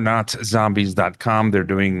wearenotZombies.com. They're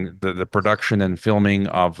doing the production and filming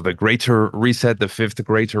of the Greater Reset, the 5th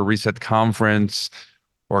Greater Reset Conference,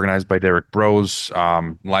 organized by Derek Bros,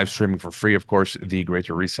 live streaming for free, of course,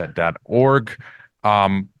 thegreaterreset.org.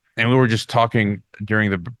 And we were just talking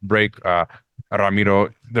during the break, Ramiro,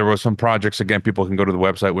 there were some projects. Again, people can go to the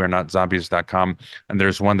website, wearenotZombies.com, and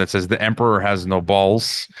there's one that says the emperor has no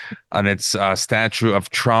balls, and it's a statue of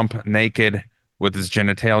Trump naked with his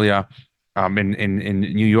genitalia in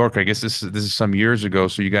New York. I guess this is some years ago,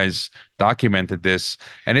 so you guys documented this,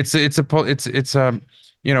 and it's a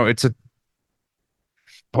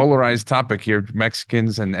polarized topic here,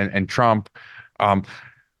 Mexicans and Trump.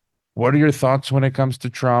 What are your thoughts when it comes to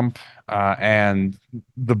Trump and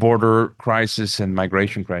the border crisis and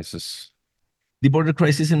migration crisis? The border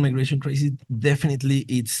crisis and migration crisis, definitely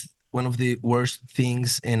it's one of the worst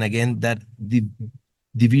things. And again, that the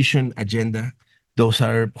division agenda, those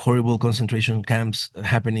are horrible concentration camps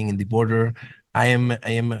happening in the border. I am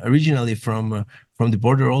originally from the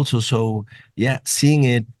border also. So yeah,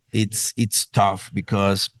 seeing it's tough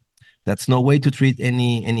because that's no way to treat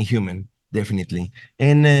any human. Definitely.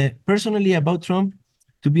 And personally about Trump,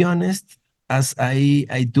 to be honest, as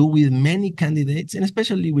I do with many candidates, and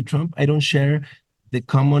especially with Trump, I don't share the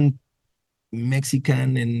common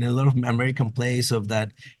Mexican and a lot of American place of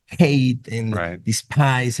that hate and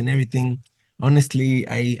despise and everything. Honestly,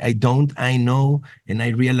 I don't. I know and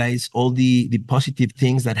I realize all the positive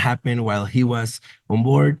things that happened while he was on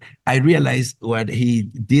board. I realize what he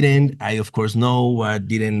didn't. I, of course, know what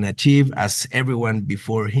didn't achieve as everyone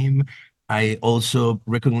before him. I also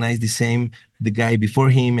recognize the guy before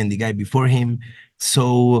him and the guy before him.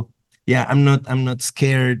 So yeah, I'm not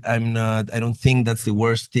scared. I don't think that's the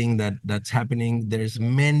worst thing that's happening. There's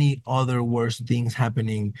many other worse things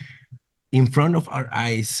happening in front of our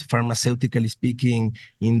eyes, pharmaceutically speaking,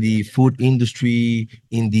 in the food industry,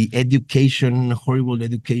 in the education, horrible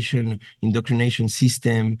education, indoctrination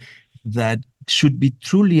system that should be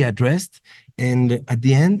truly addressed. And at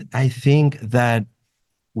the end, I think that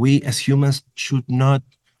we as humans should not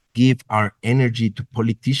give our energy to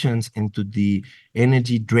politicians and to the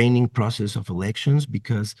energy draining process of elections,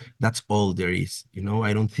 because that's all there is.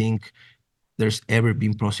 I don't think there's ever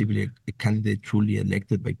been possibly a candidate truly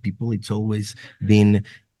elected by people. It's always been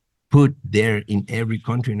put there in every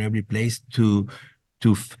country, in every place to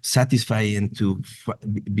satisfy and to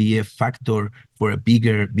be a factor for a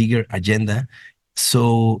bigger agenda.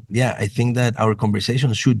 So yeah, I think that our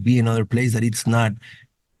conversation should be in another place, that it's not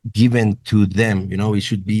given to them. It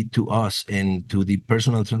should be to us and to the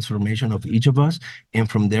personal transformation of each of us, and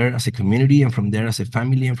from there as a community, and from there as a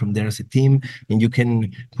family, and from there as a team. And you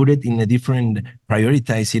can put it in a different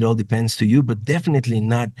prioritize. It all depends to you, but definitely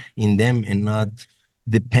not in them, and not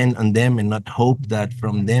depend on them, and not hope that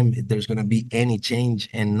from them there's going to be any change,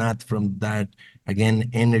 and not from that, again,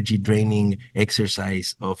 energy draining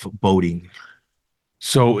exercise of voting.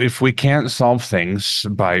 So if we can't solve things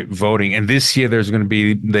by voting, and this year there's going to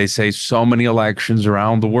be, they say, so many elections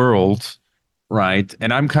around the world, right?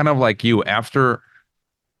 And I'm kind of like you.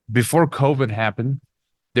 Before COVID happened,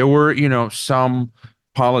 there were, some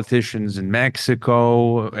politicians in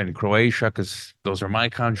Mexico and Croatia, because those are my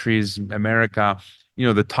countries, America,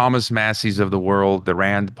 the Thomas Masseys of the world, the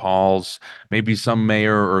Rand Pauls, maybe some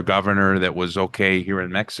mayor or governor that was okay here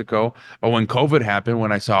in Mexico. But when COVID happened,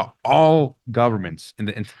 when I saw all governments in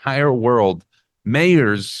the entire world,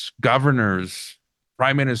 mayors, governors,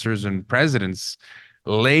 prime ministers, and presidents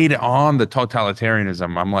laid on the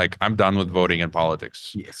totalitarianism, I'm like, I'm done with voting and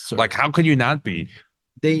politics. Yes, sir. Like, how can you not be?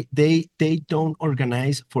 They don't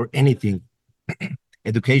organize for anything.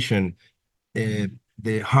 Education,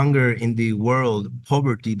 the hunger in the world,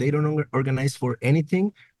 poverty, they don't organize for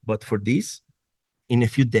anything but for this. In a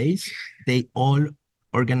few days, they all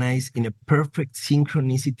organize in a perfect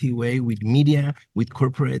synchronicity way with media, with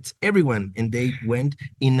corporates, everyone, and they went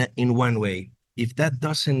in one way. If that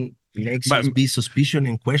doesn't make us be suspicious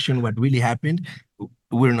and question what really happened,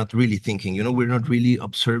 we're not really thinking, we're not really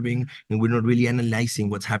observing, and we're not really analyzing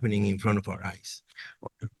what's happening in front of our eyes.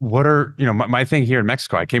 What are, my thing here in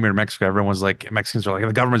Mexico, I came here to Mexico, everyone's like, Mexicans are like,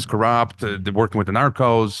 the government's corrupt, they're working with the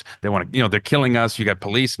narcos, they want to, they're killing us. You got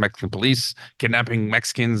police, Mexican police, kidnapping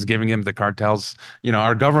Mexicans, giving them the cartels.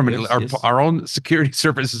 Our government, our own security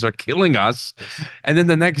services are killing us. Yes. And then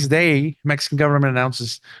the next day, Mexican government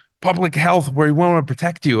announces public health, where we want to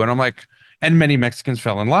protect you. And I'm like, and many Mexicans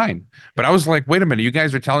fell in line. But I was like, wait a minute, you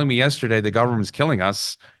guys were telling me yesterday the government's killing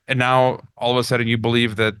us, and now all of a sudden you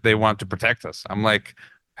believe that they want to protect us. I'm like,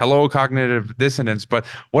 hello, cognitive dissonance. But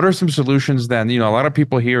what are some solutions then? A lot of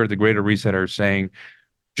people here at the Greater Reset are saying,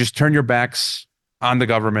 just turn your backs on the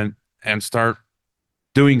government and start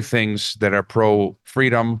doing things that are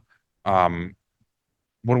pro-freedom. What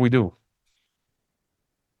do we do?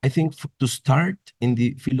 I think to start in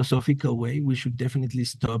the philosophical way, we should definitely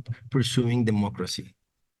stop pursuing democracy.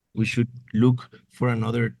 We should look for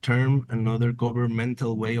another term, another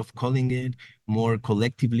governmental way of calling it, more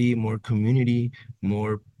collectively, more community,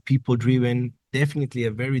 more people-driven, definitely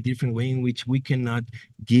a very different way in which we cannot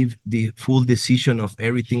give the full decision of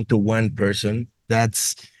everything to one person. That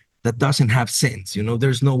doesn't have sense.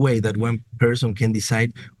 There's no way that one person can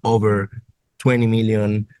decide over 20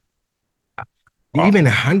 million, even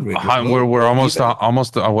 100. We're almost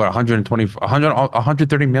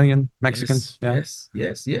 130 million Mexicans. Yes.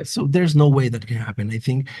 So there's no way that can happen. I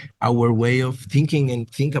think our way of thinking and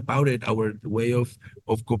think about it, our way of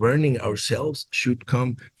governing ourselves should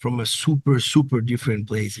come from a super, super different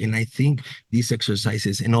place. And I think these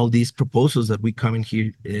exercises and all these proposals that we come in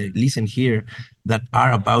here, listen here, that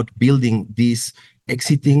are about building this,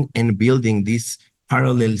 exiting and building these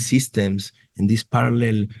parallel systems and these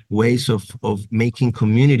parallel ways of making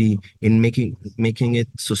community and making it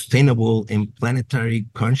sustainable and planetary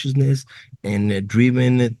consciousness and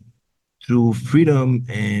driven through freedom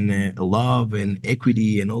and love and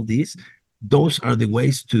equity and all this. Those are the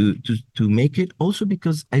ways to make it. Also,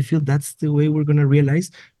 because I feel that's the way we're going to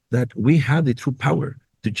realize that we have the true power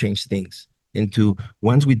to change things. And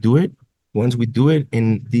once we do it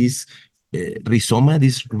in this rhizoma,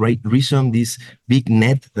 this rhizome, this big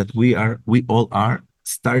net that we all are,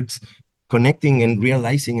 starts connecting and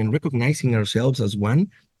realizing and recognizing ourselves as one,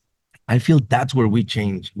 I feel that's where we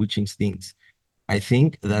change things. I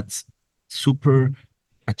think that's super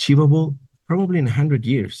achievable, probably in 100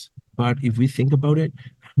 years. But if we think about it,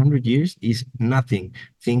 100 years is nothing,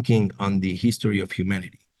 thinking on the history of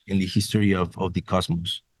humanity and the history of the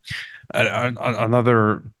cosmos.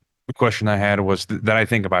 Another question I had was that I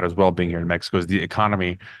think about as well being here in Mexico is the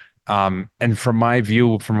economy. And from my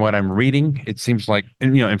view, from what I'm reading, it seems like,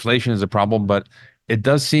 and, inflation is a problem, but it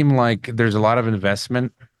does seem like there's a lot of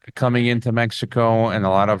investment coming into Mexico and a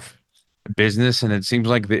lot of business, and it seems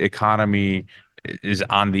like the economy is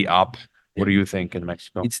on the up. What do you think in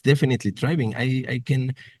Mexico? It's definitely thriving. I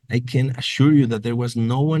can assure you that there was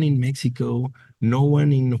no one in Mexico, no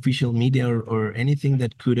one in official media or anything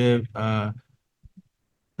that could have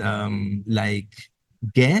like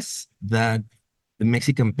guess that the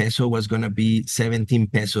Mexican peso was gonna be 17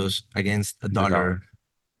 pesos against a dollar.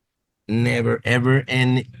 Never ever,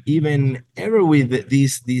 and even ever with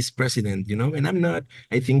this president, and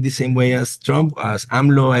I think the same way as Trump, as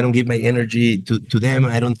AMLO. I don't give my energy to them.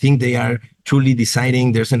 I don't think they are truly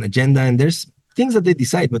deciding. There's an agenda and there's things that they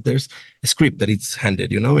decide, but there's a script that it's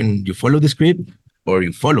handed, and you follow the script or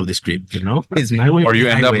you follow the script, it's my way or you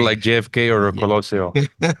end up way. like JFK or Colosio.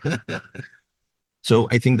 So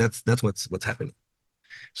I think that's what's happening.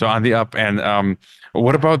 So on the up, and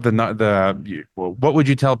what about what would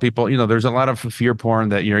you tell people? There's a lot of fear porn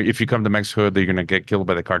that if you come to Mexico, that you're going to get killed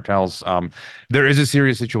by the cartels. There is a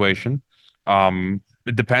serious situation.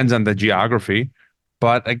 It depends on the geography,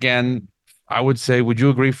 but again, I would say, would you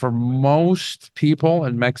agree for most people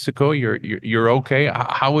in Mexico, you're okay?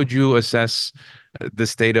 How would you assess the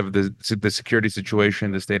state of the security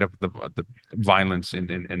situation, the state of the violence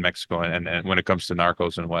in Mexico, and when it comes to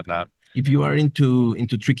narcos and whatnot? If you are into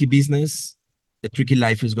tricky business, a tricky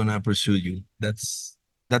life is gonna pursue you. That's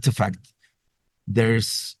a fact.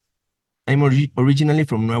 I'm originally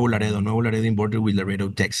from Nuevo Laredo in border with Laredo,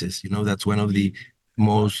 Texas. That's one of the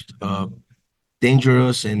most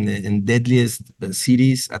dangerous and deadliest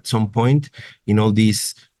cities at some point in all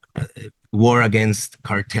this war against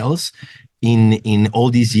cartels. In all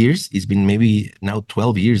these years, it's been maybe now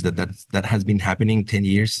 12 years that has been happening, 10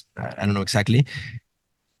 years, I don't know exactly.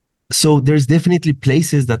 So there's definitely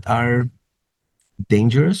places that are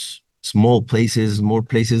dangerous, small places, more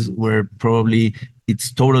places where probably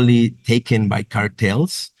it's totally taken by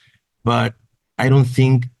cartels. But I don't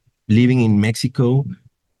think living in Mexico,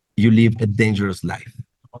 you live a dangerous life.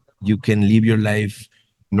 You can live your life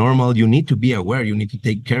normal. You need to be aware. You need to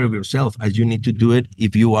take care of yourself, as you need to do it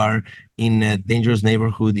if you are in a dangerous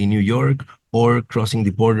neighborhood in New York, or crossing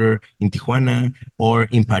the border in Tijuana, or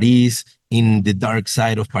in Paris, in the dark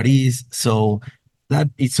side of Paris. So that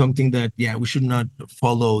is something that, we should not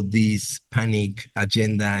follow this panic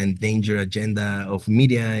agenda and danger agenda of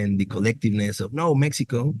media and the collectiveness of, no,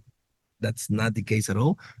 Mexico. That's not the case at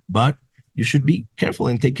all. But you should be careful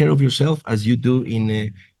and take care of yourself as you do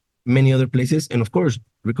in many other places. And of course,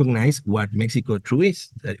 recognize what Mexico truly is,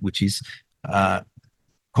 which is a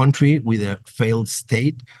country with a failed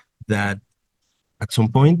state that at some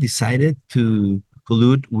point decided to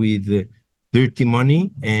collude with dirty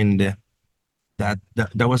money, and that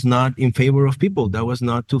was not in favor of people. That was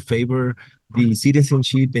not to favor the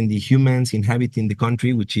citizenship and the humans inhabiting the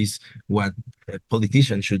country, which is what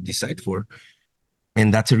politicians should decide for.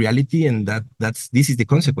 And that's a reality, and this is the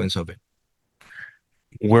consequence of it.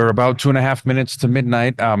 We're about 2.5 minutes to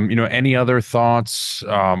midnight. Any other thoughts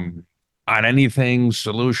on anything?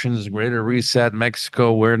 Solutions, greater reset,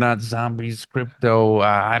 Mexico, we're not zombies, crypto.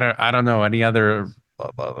 I don't know. Any other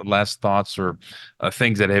last thoughts or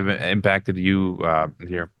things that have impacted you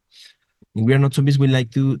here? We are not zombies. We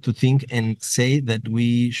like to think and say that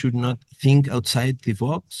we should not think outside the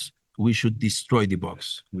box. We should destroy the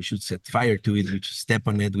box. We should set fire to it. We should step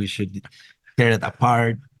on it. We should tear it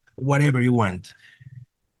apart, whatever you want.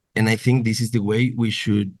 And I think this is the way we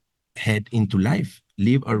should head into life.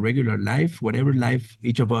 Live our regular life, whatever life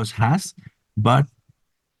each of us has, but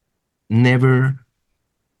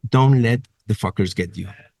don't let the fuckers get you.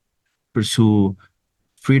 Pursue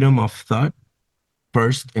freedom of thought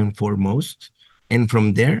first and foremost. And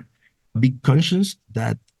from there, be conscious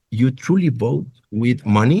that you truly vote with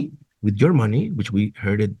your money, which we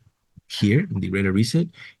heard it here in the Greater Reset,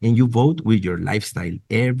 and you vote with your lifestyle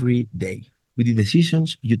every day. With the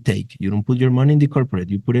decisions you take. You don't put your money in the corporate,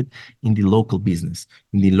 you put it in the local business,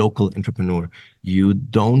 in the local entrepreneur. You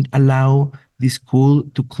don't allow the school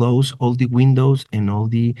to close all the windows and all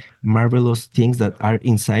the marvelous things that are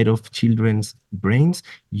inside of children's brains.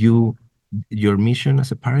 Your mission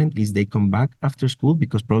as a parent is they come back after school,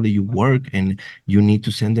 because probably you work and you need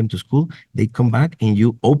to send them to school. They come back and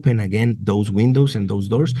you open again those windows and those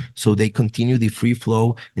doors, so they continue the free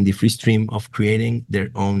flow and the free stream of creating their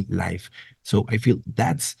own life. So I feel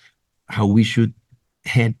that's how we should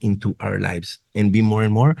head into our lives and be more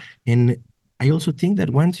and more. And I also think that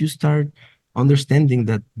once you start understanding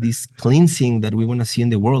that this cleansing that we want to see in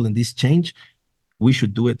the world and this change, we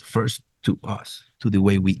should do it first to us, to the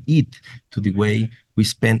way we eat, to the way we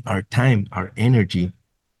spend our time, our energy.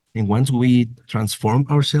 And once we transform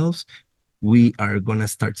ourselves, we are going to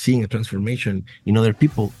start seeing a transformation in other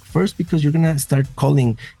people. First, because you're going to start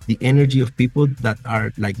calling the energy of people that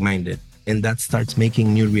are like-minded, and that starts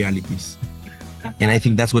making new realities. And I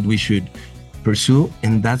think that's what we should pursue.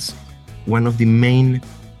 And that's one of the main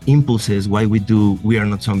impulses why we do We Are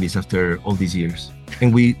Not Zombies after all these years.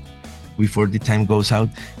 And before the time goes out,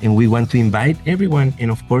 and we want to invite everyone,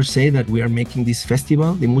 and of course say that we are making this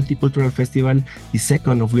festival, the Multicultural Festival, the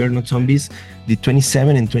second of We Are Not Zombies, the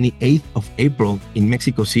 27th and 28th of April in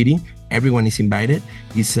Mexico City. Everyone is invited.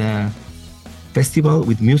 It's a festival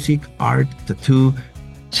with music, art, tattoo,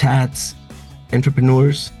 chats,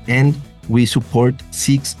 entrepreneurs, and we support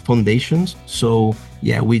 6 foundations. So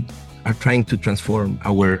yeah, we are trying to transform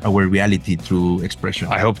our reality through expression.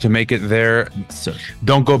 I hope to make it there. So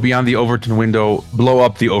don't go beyond the Overton window. Blow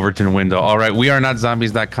up the Overton window. All right.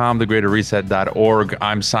 WeAreNotZombies.com, thegreaterreset.org.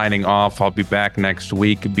 I'm signing off. I'll be back next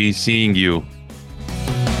week. Be seeing you.